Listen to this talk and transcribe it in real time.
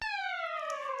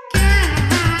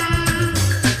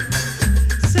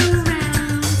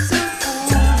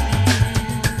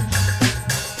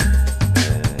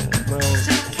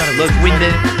Look,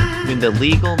 when the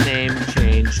legal name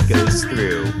change goes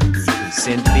through, you can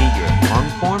send me your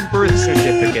long-form birth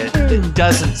certificate that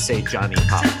doesn't say Johnny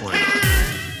Popcorn on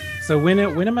it. So when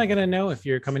am I going to know if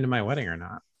you're coming to my wedding or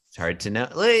not? It's hard to know.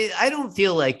 I don't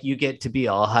feel like you get to be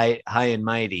all high and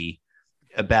mighty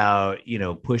about,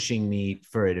 pushing me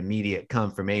for an immediate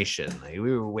confirmation. Like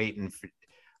we were waiting for,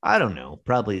 I don't know,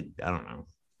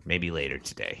 maybe later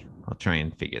today. I'll try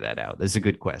and figure that out. That's a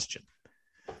good question.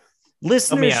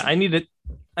 Listeners, I need a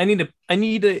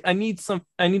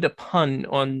pun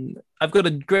on. I've got a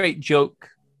great joke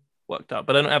worked up,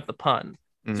 but I don't have the pun.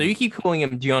 Mm. So you keep calling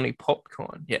him Johnny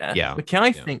Popcorn, yeah, which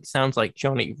I think sounds like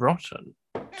Johnny Rotten.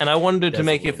 And I wanted to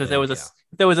make if there was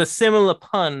a similar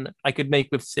pun I could make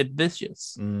with Sid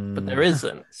Vicious, but there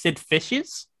isn't. Sid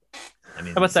Fishes? I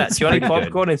mean, how about that? Johnny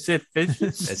Popcorn and Sid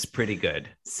Fishes? That's pretty good.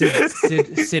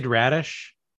 Sid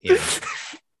Radish? Yeah.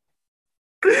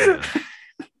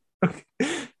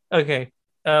 Okay.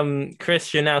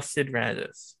 Chris, you're now Sid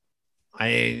Radish.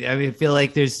 I feel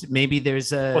like there's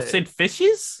a or Sid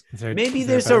Fishes? Maybe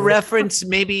there's a reference.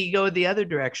 Maybe you go the other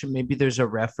direction. Maybe there's a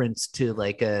reference to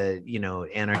like a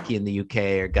Anarchy in the UK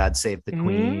or God Save the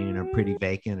Queen or Pretty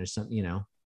Vacant or something.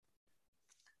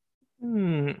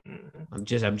 I'm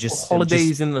just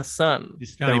Holidays in the Sun.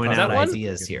 Just throwing out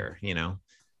ideas here.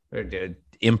 Or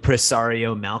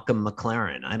impresario Malcolm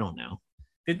McLaren. I don't know.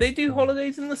 Did they do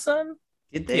Holidays in the Sun?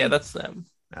 Did they? Yeah, that's them.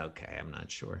 Okay, I'm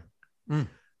not sure. In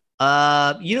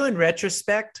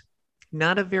retrospect,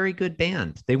 not a very good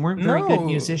band. They weren't very good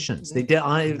musicians. They did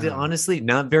honestly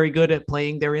not very good at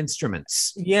playing their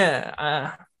instruments.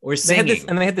 Yeah, or singing.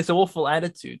 They had this awful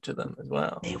attitude to them as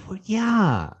well. They were,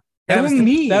 yeah. That was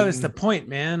the point,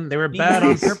 man. They were bad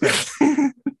on purpose.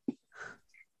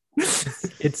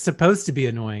 It's supposed to be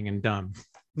annoying and dumb.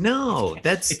 No,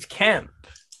 it's camp.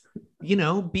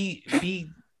 Be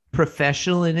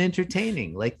professional and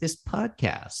entertaining, like this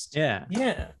podcast. Yeah.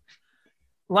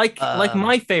 Like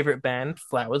my favorite band,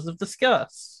 Flowers of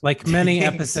Disgust. Like many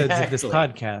episodes of this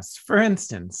podcast. For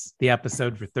instance, the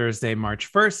episode for Thursday,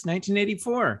 March 1st,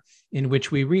 1984, in which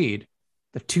we read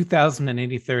the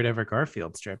 2083rd ever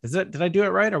Garfield strip. Did I do it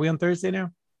right? Are we on Thursday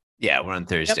now? Yeah, we're on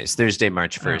Thursdays. Yep. Thursday,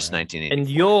 March 1st, 1984. And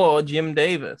you're Jim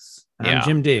Davis. I'm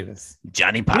Jim Davis.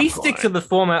 Johnny Popcorn. We stick to the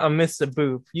format of Mr.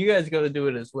 Boop. You guys got to do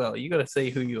it as well. You got to say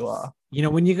who you are.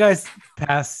 When you guys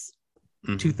pass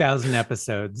 2,000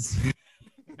 episodes...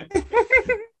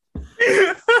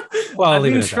 Well, I've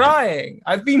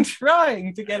been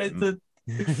trying to get it to.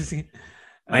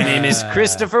 My name is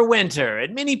Christopher Winter,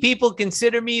 and many people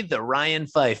consider me the Ryan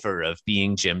Pfeiffer of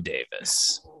being Jim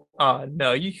Davis. Oh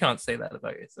no, you can't say that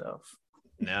about yourself.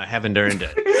 No, I haven't earned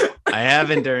it.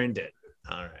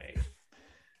 All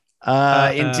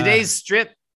right. In today's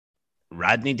strip,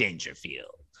 Rodney Dangerfield.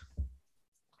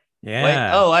 Yeah. Wait,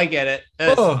 I get it.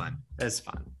 That's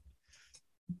fun.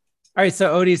 All right,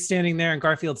 so Odie's standing there, and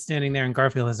Garfield's standing there, and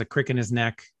Garfield has a crick in his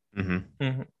neck,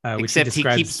 which he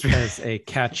describes as a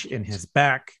catch in his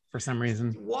back for some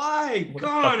reason. Why?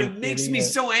 God, it makes me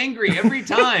so angry every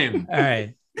time. All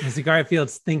right, as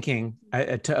Garfield's thinking to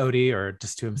Odie, or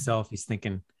just to himself, he's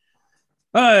thinking,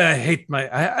 I hate my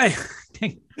wife.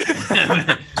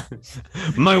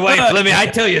 I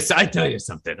tell you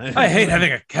something. I hate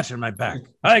having a catch in my back.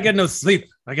 I get no sleep.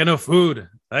 I get no food.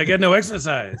 I get no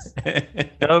exercise.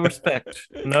 No respect.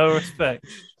 In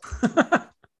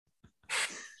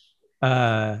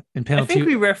panel 2,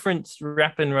 we referenced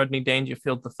Rappin' Rodney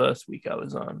Dangerfield the first week I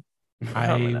was on.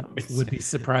 I would be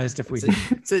surprised if we did.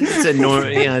 It's a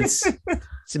normal. It's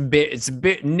a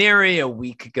bit nary a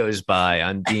week goes by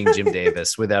on being Jim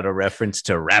Davis without a reference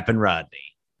to Rappin'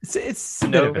 Rodney. It's a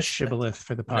bit of a shibboleth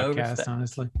for the podcast,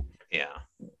 honestly. Yeah.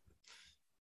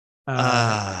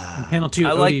 Panel 2,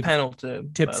 I like panel 2.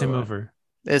 Tips him over.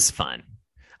 It's fun.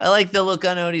 I like the look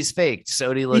on Odie's face.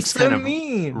 Odie looks kind of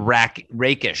mean,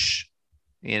 rakish,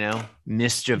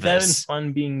 mischievous. It's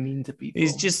fun being mean to people.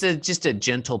 He's just a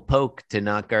gentle poke to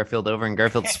knock Garfield over, and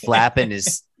Garfield's flapping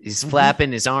his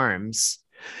arms.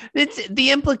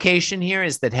 The implication here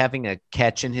is that having a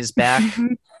catch in his back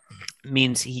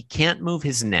means he can't move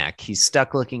his neck. He's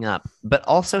stuck looking up, but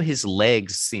also his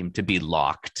legs seem to be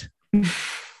locked.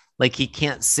 Like he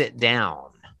can't sit down.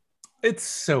 It's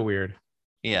so weird.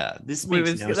 Yeah, this makes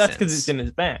no sense. That's because it's in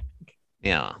his back.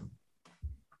 Yeah.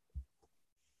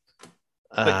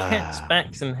 But cats'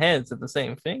 backs and heads are the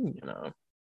same thing,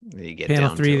 You get panel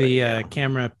down 3, to the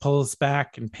camera pulls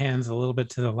back and pans a little bit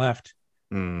to the left.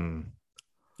 Or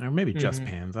maybe just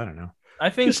pans. I don't know. I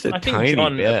think tiny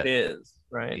John bit. appears,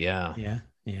 right? Yeah.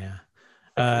 Yeah.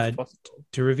 as possible.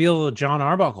 To reveal John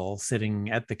Arbuckle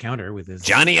sitting at the counter with his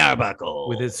Johnny Arbuckle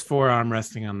with his forearm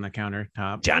resting on the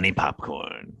countertop. Johnny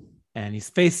Popcorn. And his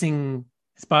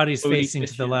body's Odie facing to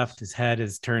the Fishes. left. His head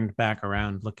is turned back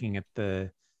around, looking at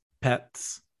the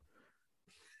pets.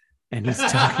 And he's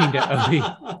talking to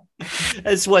Odie.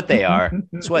 That's what they are.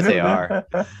 It's what they are.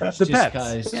 The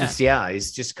pets.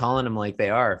 He's just calling them like they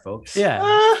are, folks.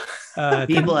 Yeah.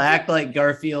 People act like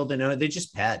Garfield and they're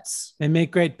just pets. They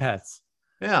make great pets.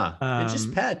 Yeah, they're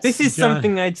just pets. This is John-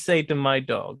 something I'd say to my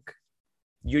dog.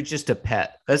 You're just a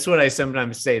pet. That's what I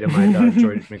sometimes say to my dog,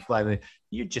 George McFly.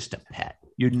 You're just a pet.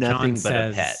 You're nothing John but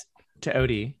a says pet. to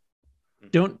Odie,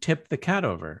 "Don't tip the cat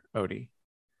over, Odie."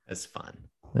 That's fun.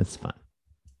 That's fun.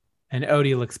 And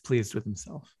Odie looks pleased with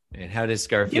himself. And how does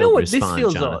Garfield You know what? This respond,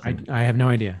 feels Jonathan? I have no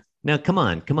idea. No, come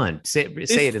on. Say it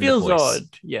This in the feels voice. odd.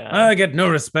 Yeah. I get no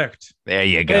respect. There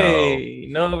you go. Hey,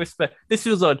 no respect. This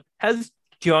feels odd. Has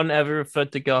John ever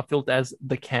referred to Garfield as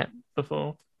the cat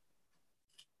before?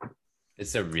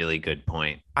 It's a really good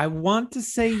point. I want to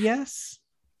say yes.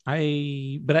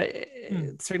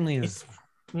 It certainly is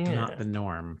not the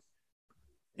norm.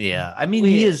 Yeah, I mean,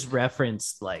 he is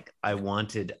referenced like I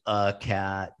wanted a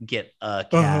cat, get a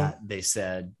cat. They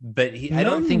said, but I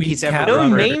don't think he's ever.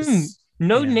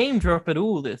 No name drop at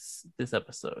all this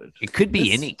episode. It could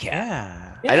be any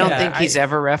cat. Yeah. I don't think he's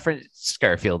ever referenced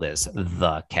Garfield as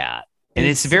the cat, and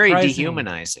it's very surprising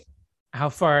dehumanizing. How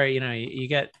far you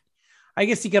get? I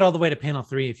guess you get all the way to panel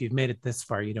 3. If you've made it this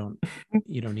far, you don't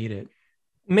need it.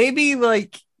 Maybe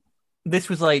like this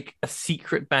was like a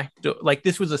secret backdoor. Like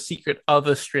this was a secret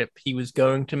other strip he was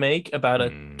going to make about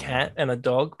a cat and a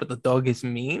dog, but the dog is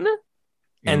mean,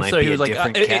 and so he was like,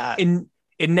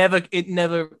 it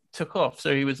never took off.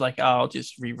 So he was like, I'll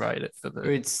just rewrite it for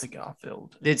the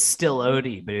Garfield. It's still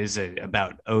Odie, but it's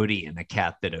about Odie and a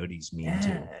cat that Odie's mean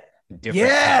to.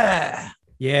 Yeah.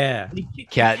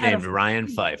 Cat named Ryan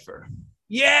Pfeiffer.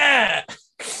 Yeah.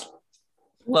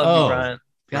 Love you, Ryan.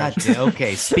 God.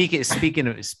 Okay. Speaking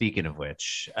of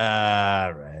which,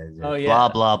 right. Blah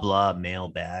blah blah.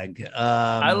 Mailbag.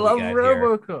 I love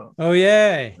RoboCop. Oh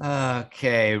yeah.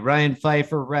 Okay. Ryan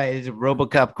Pfeiffer. Right.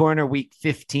 RoboCop Corner Week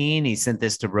 15. He sent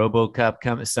this to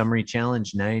RoboCop Summary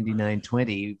Challenge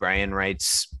 9920. Ryan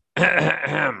writes,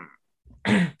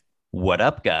 "What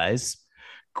up, guys?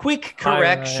 Quick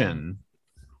correction."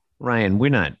 Ryan, we're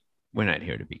not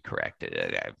here to be corrected.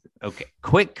 Okay.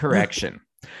 Quick correction.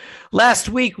 Last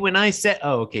week when I said,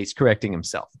 he's correcting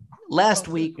himself. Last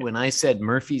week when I said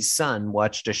Murphy's son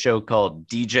watched a show called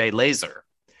DJ Laser,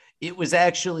 it was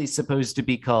actually supposed to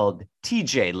be called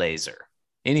TJ Laser.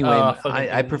 Anyway,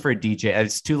 I prefer DJ.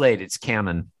 It's too late. It's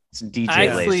canon. It's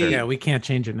DJ Laser. Yeah, we can't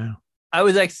change it now. I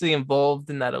was actually involved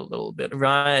in that a little bit.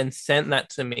 Ryan sent that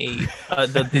to me,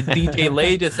 the DJ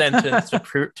Laser sentence to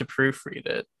proofread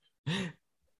it.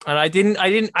 And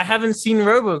I haven't seen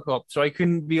RoboCop, so I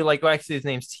couldn't be like, well, actually his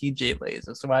name's TJ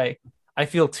Laser. So I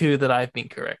feel too that I've been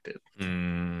corrected.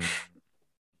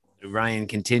 Ryan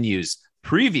continues,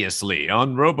 previously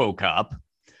on RoboCop.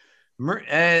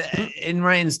 In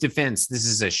Ryan's defense, this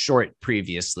is a short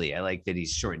previously. I like that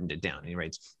he's shortened it down. He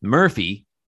writes, Murphy,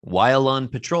 while on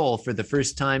patrol for the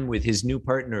first time with his new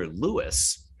partner,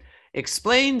 Lewis,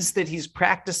 explains that he's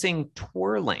practicing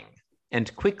twirling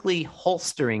and quickly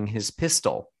holstering his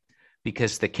pistol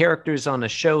because the characters on a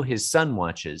show his son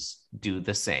watches do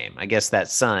the same. I guess that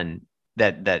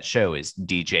show is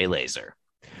DJ Laser.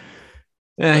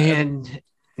 And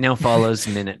now follows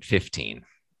minute 15.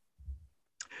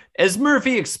 As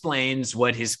Murphy explains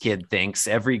what his kid thinks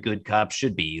every good cop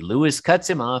should be, Lewis cuts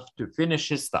him off to finish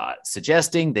his thought,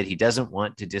 suggesting that he doesn't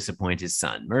want to disappoint his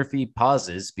son. Murphy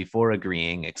pauses before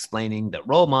agreeing, explaining that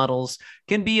role models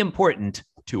can be important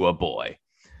to a boy.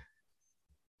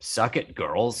 Suck it,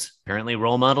 girls. Apparently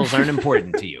role models aren't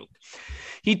important to you.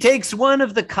 He takes one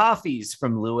of the coffees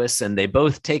from Lewis and they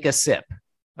both take a sip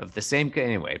of the same.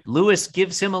 Anyway, Lewis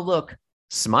gives him a look,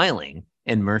 smiling,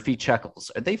 and Murphy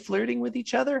chuckles. Are they flirting with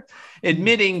each other?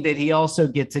 Admitting that he also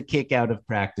gets a kick out of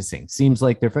practicing. Seems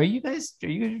like they're. Does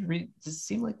it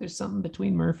seem like there's something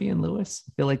between Murphy and Lewis?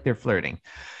 I feel like they're flirting.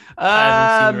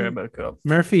 I haven't seen RoboCop.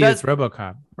 Murphy is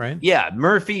RoboCop, right? Yeah,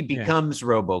 Murphy becomes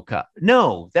RoboCop.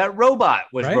 No, that robot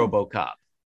was RoboCop.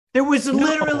 There was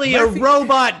literally a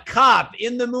robot cop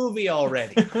in the movie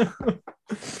already.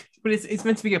 But it's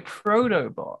meant to be a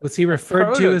protobot. Was he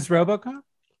referred to as RoboCop?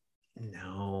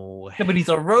 No. Yeah, but he's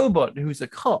a robot who's a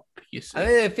cop, you see.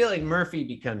 I feel like Murphy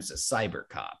becomes a cyber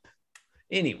cop.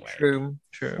 Anyway. True.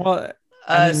 Well,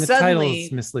 I mean, the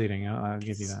title's misleading. I'll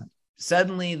give you that.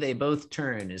 Suddenly, they both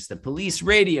turn as the police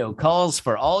radio calls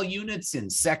for all units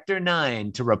in Sector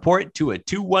 9 to report to a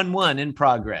 211 in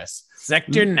progress.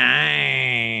 Sector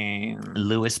 9.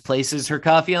 Lewis places her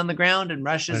coffee on the ground and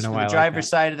rushes to the driver's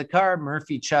side of the car.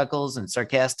 Murphy chuckles and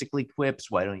sarcastically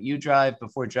quips, "Why don't you drive?"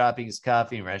 before dropping his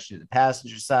coffee and rushing to the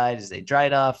passenger side as they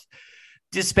drive off.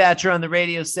 Dispatcher on the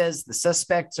radio says the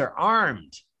suspects are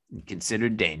armed and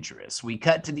considered dangerous. We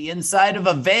cut to the inside of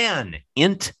a van,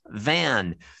 int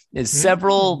van, as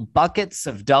several buckets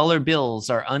of dollar bills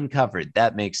are uncovered.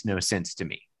 That makes no sense to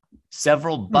me.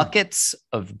 Several buckets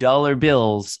of dollar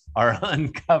bills are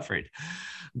uncovered.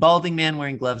 Balding man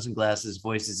wearing gloves and glasses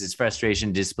voices his frustration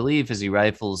and disbelief as he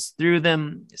rifles through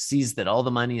them, sees that all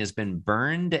the money has been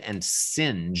burned and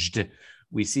singed.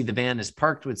 We see the van is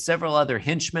parked with several other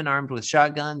henchmen armed with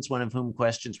shotguns, one of whom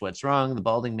questions what's wrong. The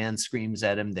balding man screams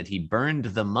at him that he burned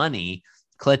the money,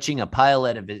 clutching a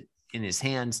pilot of it in his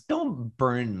hands. Don't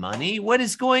burn money. What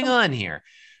is going on here?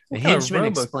 The henchman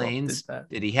explains that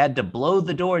he had to blow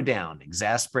the door down,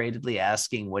 exasperatedly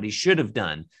asking what he should have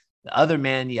done. The other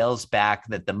man yells back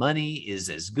that the money is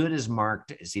as good as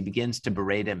marked as he begins to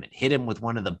berate him and hit him with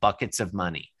one of the buckets of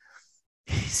money.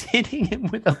 He's hitting him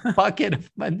with a bucket of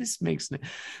money. This makes no...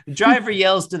 The driver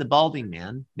yells to the balding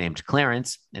man, named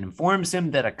Clarence, and informs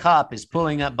him that a cop is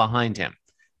pulling up behind him.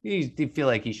 You feel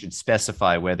like he should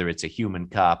specify whether it's a human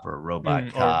cop or a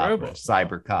robot cop or a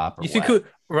cyber cop. Or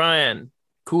Ryan,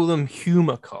 call them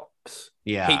Huma cops.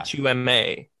 Yeah.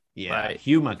 HUMA. Yeah. Right.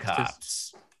 Huma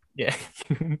cops. Yeah.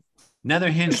 Another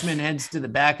henchman heads to the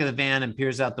back of the van and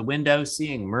peers out the window,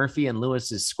 seeing Murphy and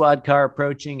Lewis's squad car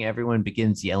approaching. Everyone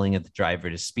begins yelling at the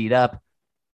driver to speed up.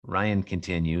 Ryan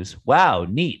continues, "Wow,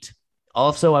 neat.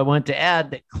 Also, I want to add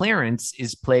that Clarence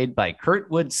is played by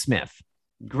Kurtwood Smith.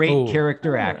 Great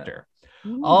character actor.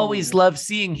 Always love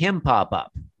seeing him pop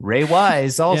up. Ray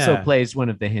Wise also plays one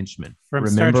of the henchmen.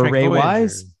 Remember Ray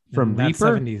Wise from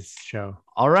Reaper? 70s show.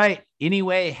 All right.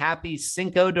 Anyway, happy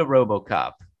Cinco de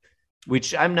RoboCop,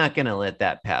 which I'm not going to let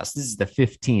that pass. This is the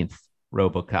 15th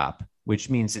RoboCop,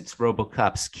 which means it's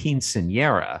RoboCop's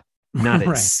quinceañera, not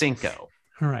its Cinco.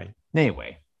 Right.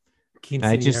 Anyway,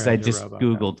 I just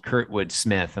Googled Kurtwood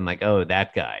Smith. I'm like, oh,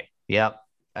 that guy. Yep.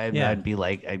 I'd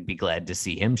be glad to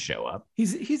see him show up.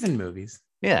 He's in movies.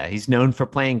 Yeah, he's known for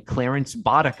playing Clarence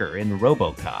Boddicker in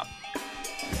RoboCop.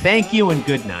 Thank you and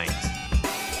good night.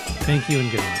 Thank you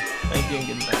and good night. Thank you and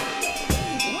good night.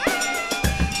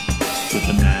 With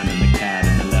the man and the cat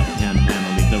in the left-hand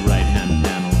panel, leave the right-hand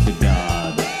panel to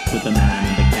God. With the man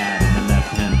and the cat in the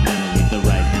left-hand panel, leave the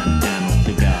right-hand panel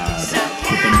to God.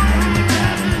 With the man and the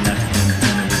cat in the left-hand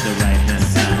panel,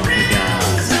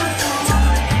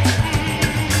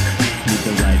 leave the right-hand panel to God. Leave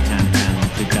the right-hand panel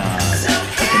to God. With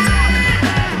the man and the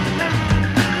cat in the left-hand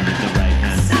panel, leave the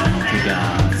right-hand panel to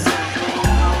God.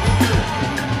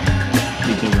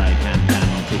 Leave the right-hand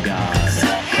panel to God.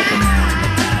 With the man and the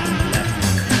cat in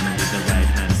the left-hand panel, leave the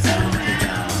right-hand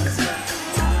panel to God.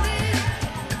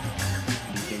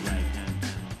 Leave the right-hand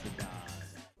panel to God.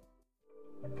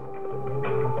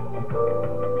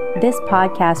 This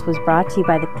podcast was brought to you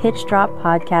by the Pitch Drop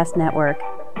Podcast Network.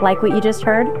 Like what you just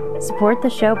heard? Support the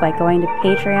show by going to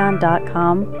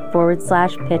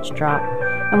patreon.com/pitchdrop.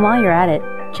 And while you're at it,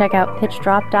 check out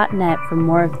pitchdrop.net for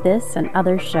more of this and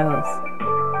other shows.